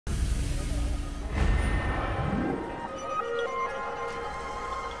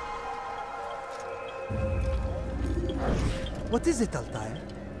What is it, Altair?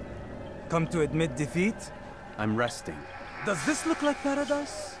 Come to admit defeat? I'm resting. Does this look like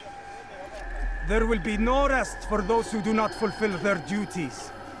paradise? There will be no rest for those who do not fulfill their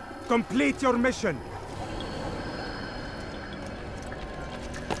duties. Complete your mission.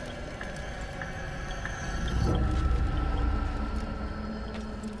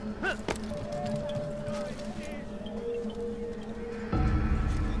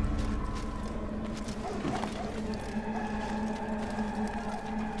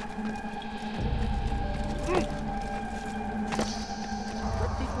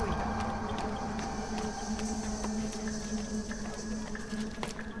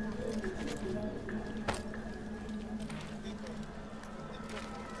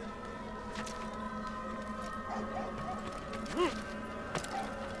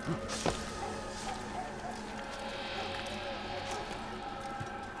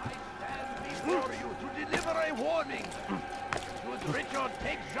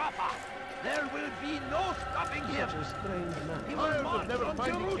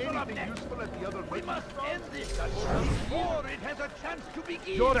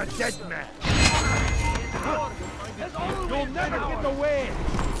 You're a dead man. You'll never get away.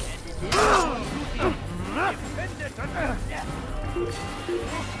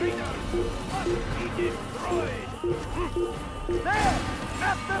 There!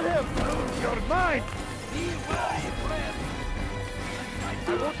 After him! You're mine! Be wary, friend. I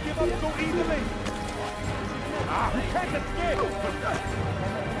won't give up so easily. You can't escape.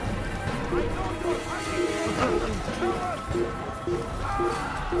 I know you're hiding.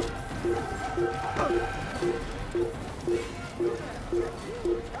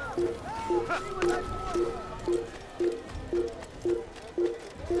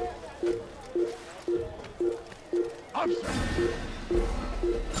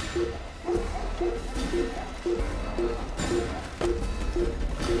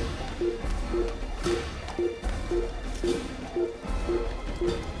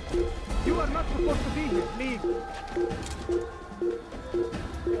 You are not supposed to be here, leave.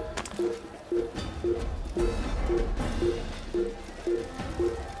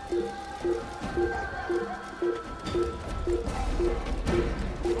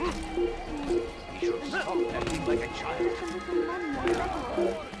 Like a child.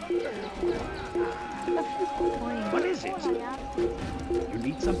 What is it? You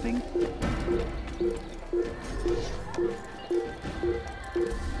need something?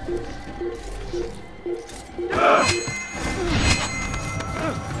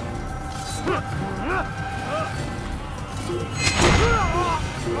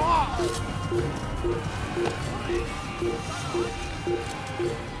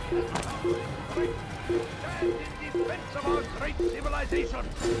 Defense of our great civilization.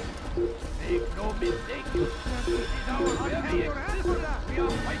 Make no mistake, it is our very existence we are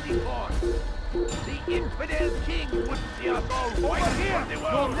fighting for. The infidel king would see us all fight for the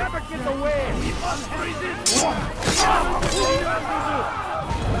world. You'll never get away. We must resist.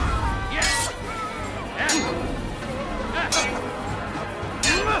 Yes. Yes.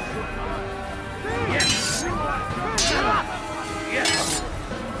 Yes. Yes.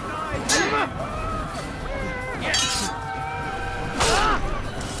 Yes!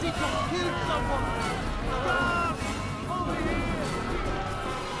 He just killed someone! Stop! Over here!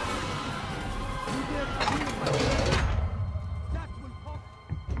 You dare to kill my friend? That will pop!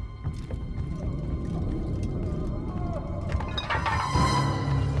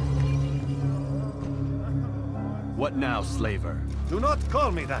 What now, slaver? Do not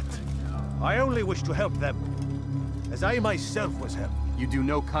call me that. I only wish to help them, as I myself was helped. You do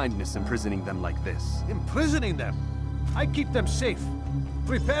no kindness imprisoning them like this. Imprisoning them? I keep them safe,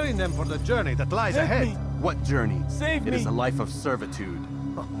 preparing them for the journey that lies ahead. Me. What journey? Save It me. is a life of servitude.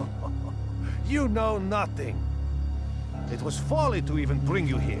 You know nothing. It was folly to even bring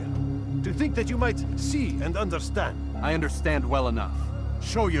you here. To think that you might see and understand. I understand well enough.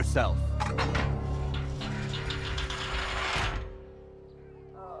 Show yourself.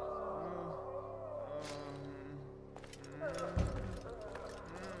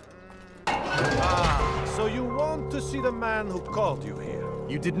 So you want to see the man who called you here?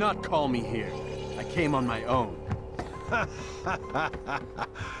 You did not call me here. I came on my own.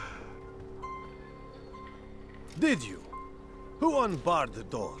 Did you? Who unbarred the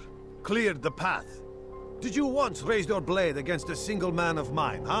door? Cleared the path? Did you once raise your blade against a single man of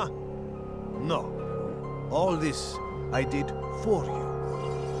mine, huh? No. All this I did for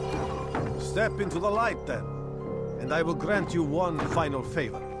you. Step into the light then, and I will grant you one final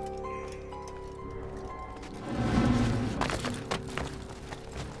favor.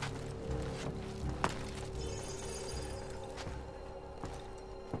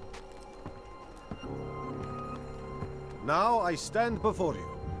 I stand before you.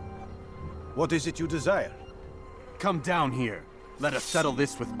 What is it you desire? Come down here. Let us settle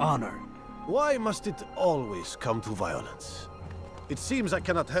this with honor. Why must it always come to violence? It seems I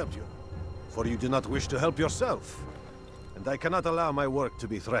cannot help you, for you do not wish to help yourself. And I cannot allow my work to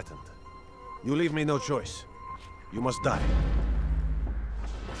be threatened. You leave me no choice. You must die.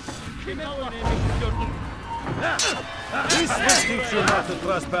 This will teach you not to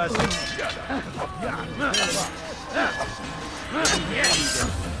trespass.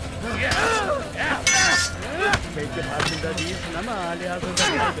 Belki farkında değilsin ama hali hazırda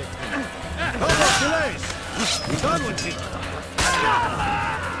kaybettin. No more delays! Be done with it!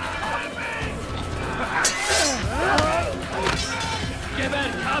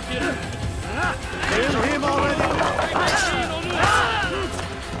 Geber kafir! Kill him already!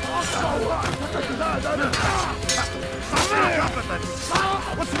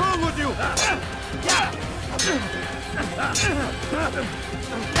 What's wrong with you?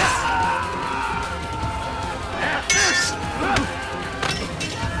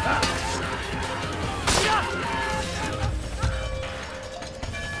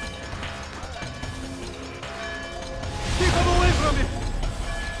 Keep him away from me!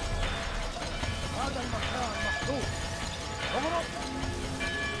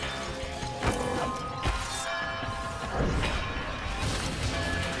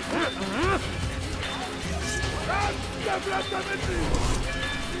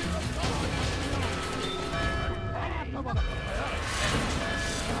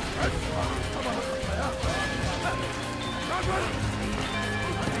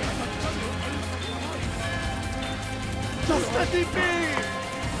 Just let me be!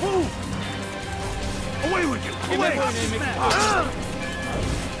 Move! Away with you! Away!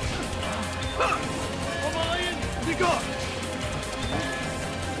 Be gone!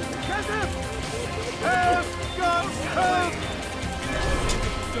 Get him! Help! God, help!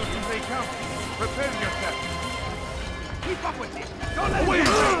 They come. Prepare yourself. Keep up with it. Don't let Away!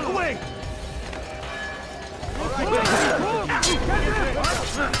 Away!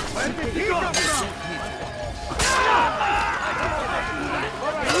 Where did he come from?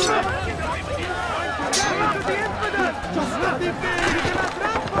 Just let him be!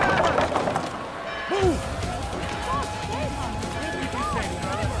 Move!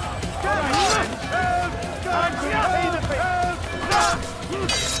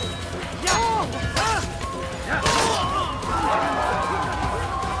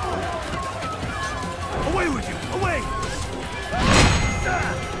 Away with you! Away!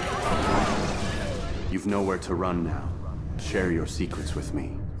 You've nowhere to run now. Share your secrets with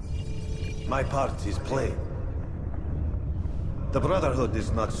me. My part is plain. The Brotherhood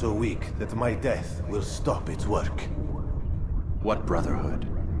is not so weak that my death will stop its work. What brotherhood?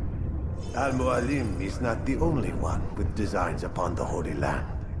 Al-Mualim is not the only one with designs upon the Holy Land.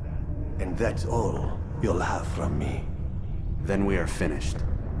 And that's all you'll have from me. Then we are finished.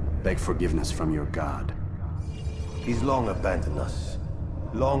 Beg forgiveness from your god. He's long abandoned us.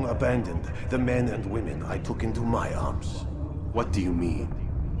 Long abandoned the men and women I took into my arms. What do you mean?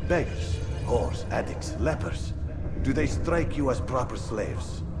 Beggars, whores, addicts, lepers. Do they strike you as proper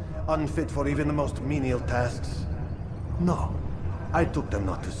slaves? Unfit for even the most menial tasks? No. I took them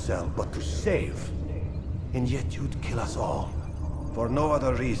not to sell, but to save. And yet you'd kill us all. For no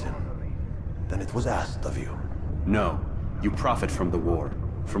other reason than it was asked of you. No. You profit from the war.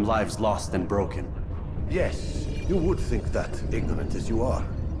 From lives lost and broken. Yes, you would think that, ignorant as you are.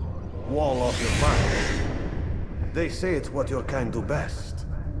 Wall off your mind. They say it's what your kind do best.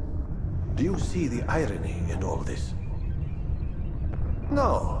 Do you see the irony in all this?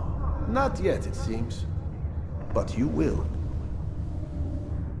 No, not yet, it seems. But you will.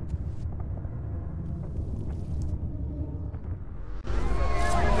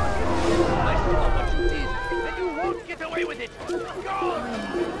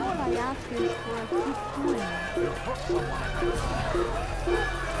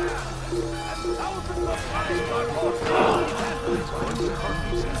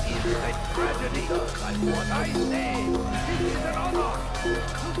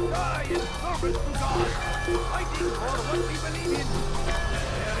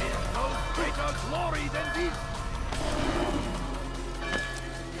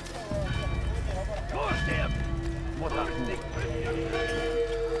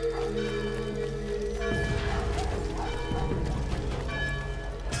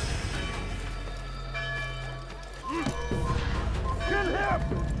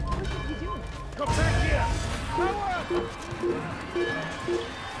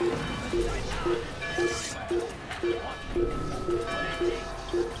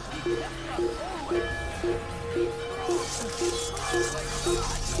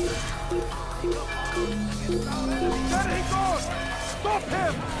 There he goes! Stop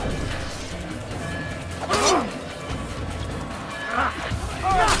him!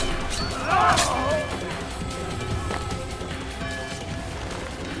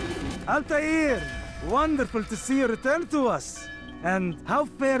 Altair! Wonderful to see you return to us. And how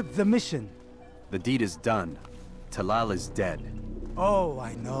fared the mission? The deed is done. Talal is dead. Oh,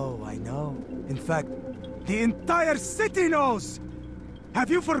 I know. In fact, the entire city knows! Have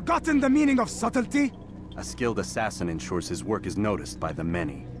you forgotten the meaning of subtlety? A skilled assassin ensures his work is noticed by the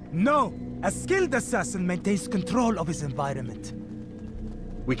many. No! A skilled assassin maintains control of his environment.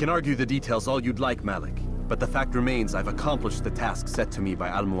 We can argue the details all you'd like, Malik. But the fact remains I've accomplished the task set to me by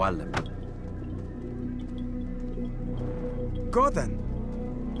Al-Muallim. Go then.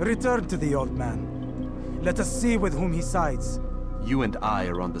 Return to the old man. Let us see with whom he sides. You and I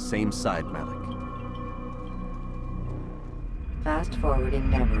are on the same side, Malik. Fast forwarding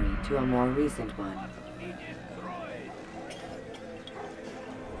memory to a more recent one.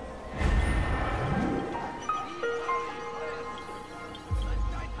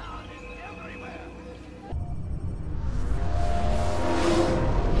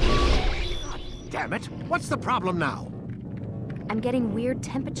 Damn it! What's the problem now? I'm getting weird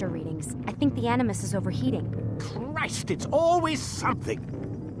temperature readings. I think the Animus is overheating. Christ, it's always something!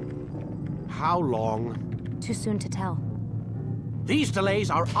 How long? Too soon to tell. These delays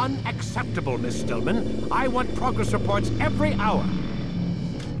are unacceptable, Miss Stillman. I want progress reports every hour.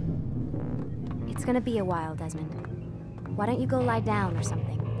 It's gonna be a while, Desmond. Why don't you go lie down or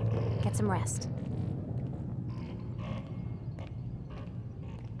something? Get some rest.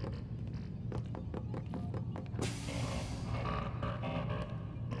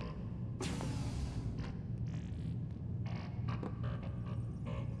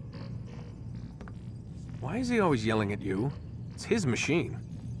 Why is he always yelling at you? It's his machine.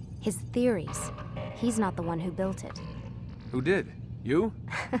 His theories. He's not the one who built it. Who did? You?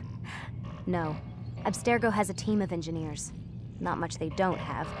 No. Abstergo has a team of engineers. Not much they don't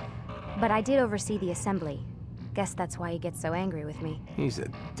have. But I did oversee the assembly. Guess that's why he gets so angry with me. He's a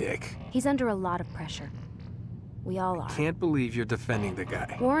dick. He's under a lot of pressure. We all are. Can't believe you're defending the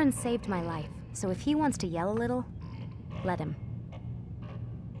guy. Warren saved my life, so if he wants to yell a little, let him.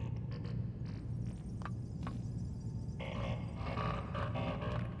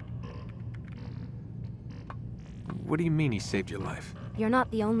 What do you mean he saved your life? You're not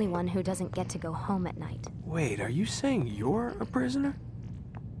the only one who doesn't get to go home at night. Wait, are you saying you're a prisoner?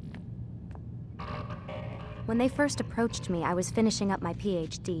 When they first approached me, I was finishing up my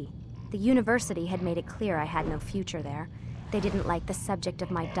PhD. The university had made it clear I had no future there. They didn't like the subject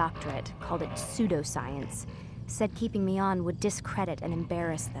of my doctorate, called it pseudoscience. Said keeping me on would discredit and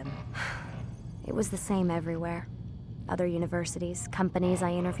embarrass them. It was the same everywhere. Other universities, companies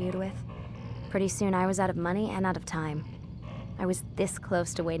I interviewed with. Pretty soon I was out of money and out of time. I was this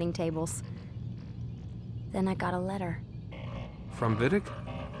close to waiting tables. Then I got a letter. From Vidic?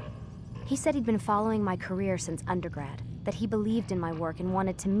 He said he'd been following my career since undergrad, that he believed in my work and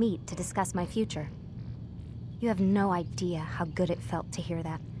wanted to meet to discuss my future. You have no idea how good it felt to hear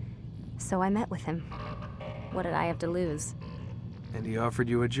that. So I met with him. What did I have to lose? And he offered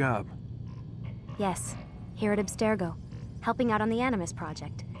you a job. Yes, here at Abstergo, helping out on the Animus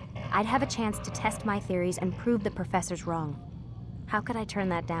project. I'd have a chance to test my theories and prove the professors wrong. How could I turn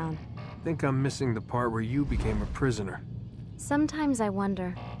that down? Think I'm missing the part where you became a prisoner. Sometimes I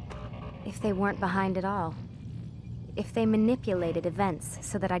wonder if they weren't behind it all. If they manipulated events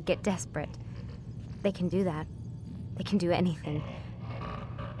so that I'd get desperate. They can do that. They can do anything.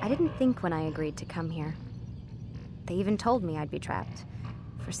 I didn't think when I agreed to come here. They even told me I'd be trapped.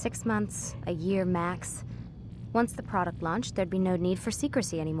 For 6 months, a year max. Once the product launched, there'd be no need for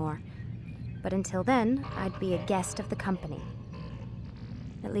secrecy anymore. But until then, I'd be a guest of the company.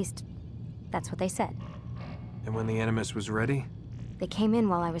 At least, that's what they said. And when the Animus was ready? They came in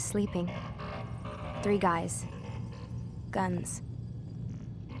while I was sleeping. 3 guys. Guns.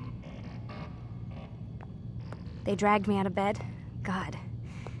 They dragged me out of bed. God.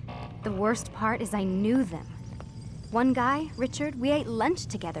 The worst part is I knew them. One guy, Richard, we ate lunch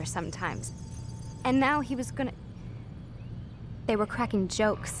together sometimes. And now he was gonna... They were cracking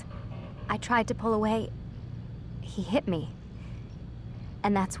jokes. I tried to pull away. He hit me.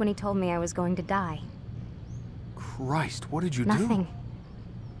 And that's when he told me I was going to die. Christ, what did you do? Nothing.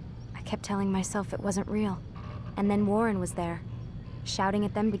 I kept telling myself it wasn't real. And then Warren was there, shouting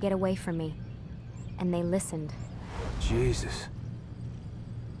at them to get away from me. And they listened. Jesus.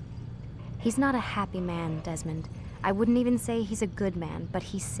 He's not a happy man, Desmond. I wouldn't even say he's a good man, but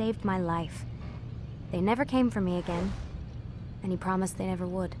he saved my life. They never came for me again, and he promised they never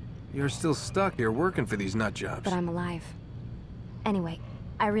would. You're still stuck here working for these nut jobs. But I'm alive. Anyway,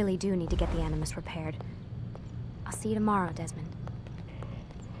 I really do need to get the Animus repaired. I'll see you tomorrow, Desmond.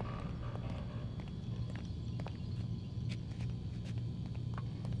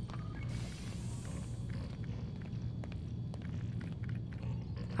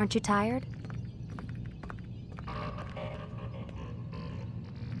 Aren't you tired?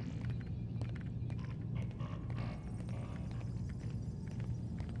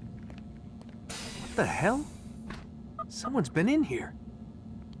 What the hell? Someone's been in here.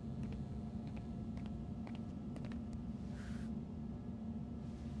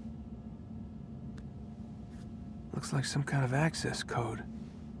 Looks like some kind of access code.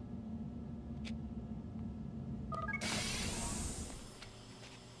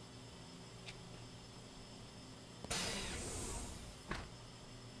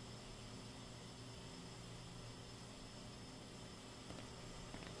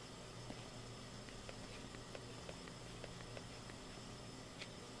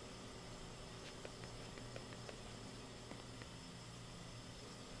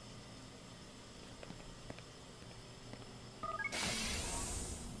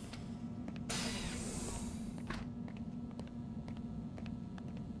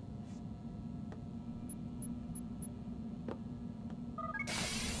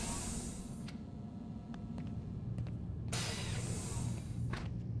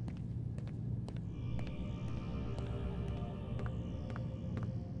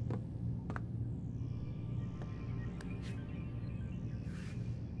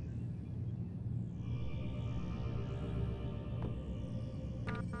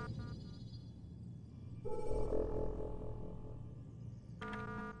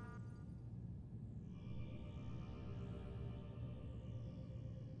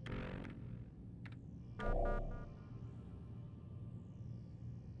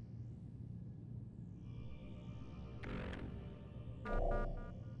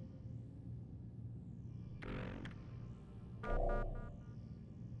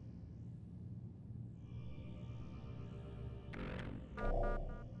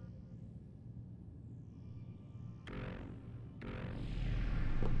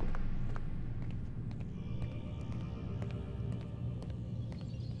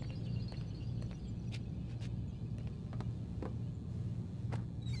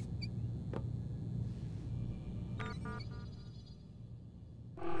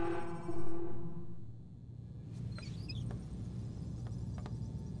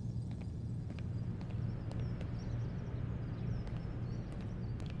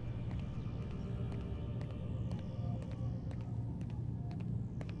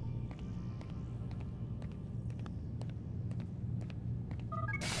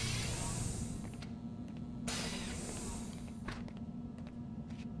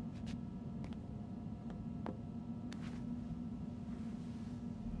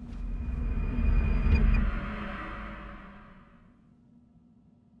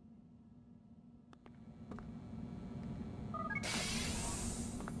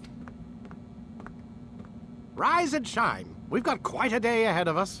 Rise and shine. We've got quite a day ahead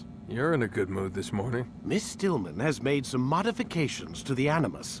of us. You're in a good mood this morning. Miss Stillman has made some modifications to the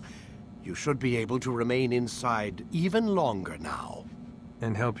Animus. You should be able to remain inside even longer now.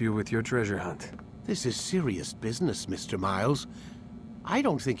 And help you with your treasure hunt. This is serious business, Mr. Miles. I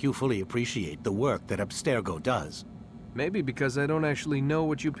don't think you fully appreciate the work that Abstergo does. Maybe because I don't actually know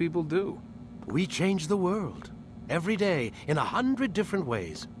what you people do. We change the world. Every day, in 100 different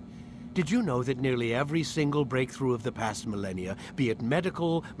ways. Did you know that nearly every single breakthrough of the past millennia, be it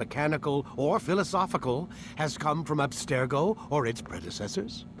medical, mechanical, or philosophical, has come from Abstergo or its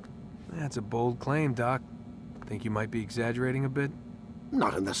predecessors? That's a bold claim, Doc. Think you might be exaggerating a bit?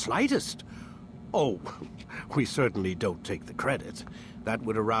 Not in the slightest. Oh, we certainly don't take the credit. That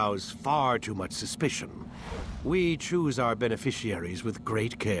would arouse far too much suspicion. We choose our beneficiaries with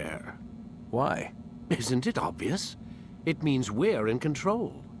great care. Why? Isn't it obvious? It means we're in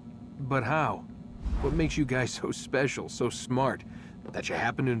control. But how? What makes you guys so special, so smart? That you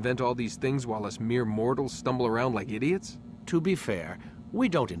happen to invent all these things while us mere mortals stumble around like idiots? To be fair, we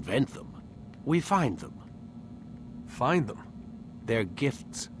don't invent them. We find them. Find them? They're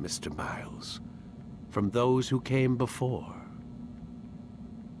gifts, Mr. Miles. From those who came before.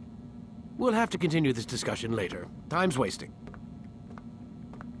 We'll have to continue this discussion later. Time's wasting.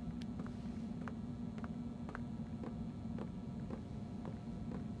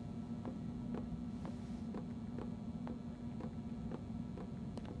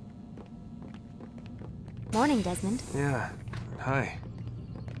 Morning, Desmond. Yeah. Hi.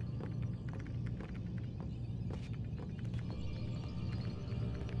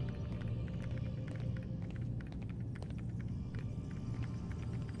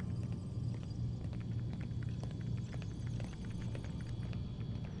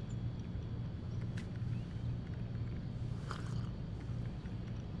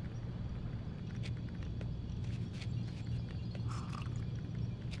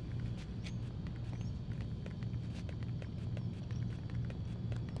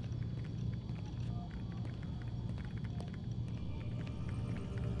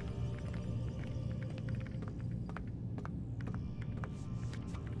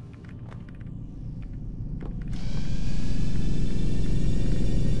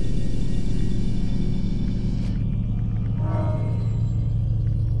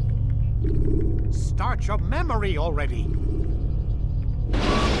 starch of memory already.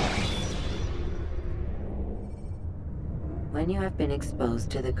 When you have been exposed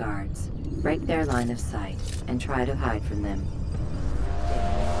to the guards, break their line of sight and try to hide from them.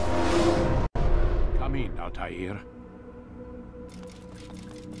 Come in, Altair.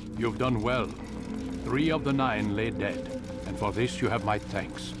 You've done well. 3 of the 9 lay dead, and for this you have my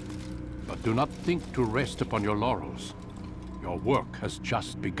thanks. But do not think to rest upon your laurels. Your work has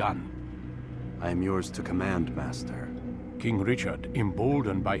just begun. I am yours to command, Master. King Richard,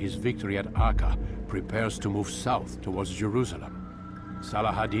 emboldened by his victory at Acre, prepares to move south towards Jerusalem.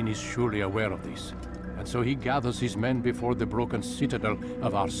 Salah-ad-Din is surely aware of this, and so he gathers his men before the broken citadel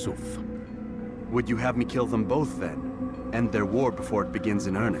of Arsuf. Would you have me kill them both, then? End their war before it begins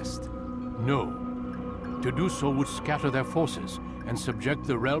in earnest? No. To do so would scatter their forces, and subject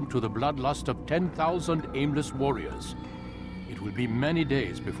the realm to the bloodlust of 10,000 aimless warriors. It will be many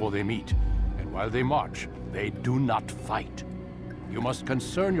days before they meet, and while they march, they do not fight. You must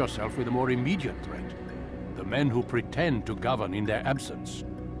concern yourself with a more immediate threat. The men who pretend to govern in their absence.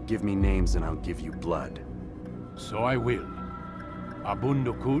 Give me names and I'll give you blood. So I will. Abun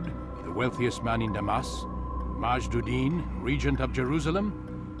Nukud, the wealthiest man in Damas. Majduddin, regent of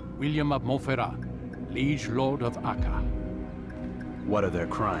Jerusalem. William of Montferrat, liege lord of Acre. What are their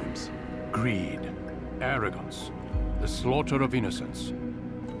crimes? Greed, arrogance, the slaughter of innocents.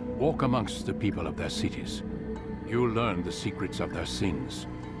 Walk amongst the people of their cities. You'll learn the secrets of their sins.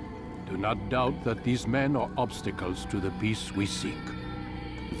 Do not doubt that these men are obstacles to the peace we seek.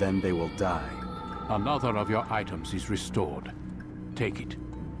 Then they will die. Another of your items is restored. Take it.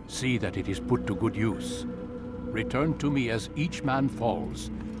 See that it is put to good use. Return to me as each man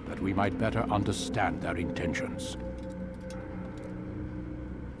falls, that we might better understand their intentions.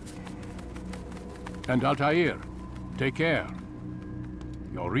 And Altair, take care.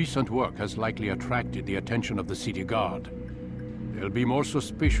 Your recent work has likely attracted the attention of the city guard. They'll be more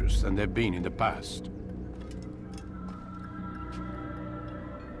suspicious than they've been in the past.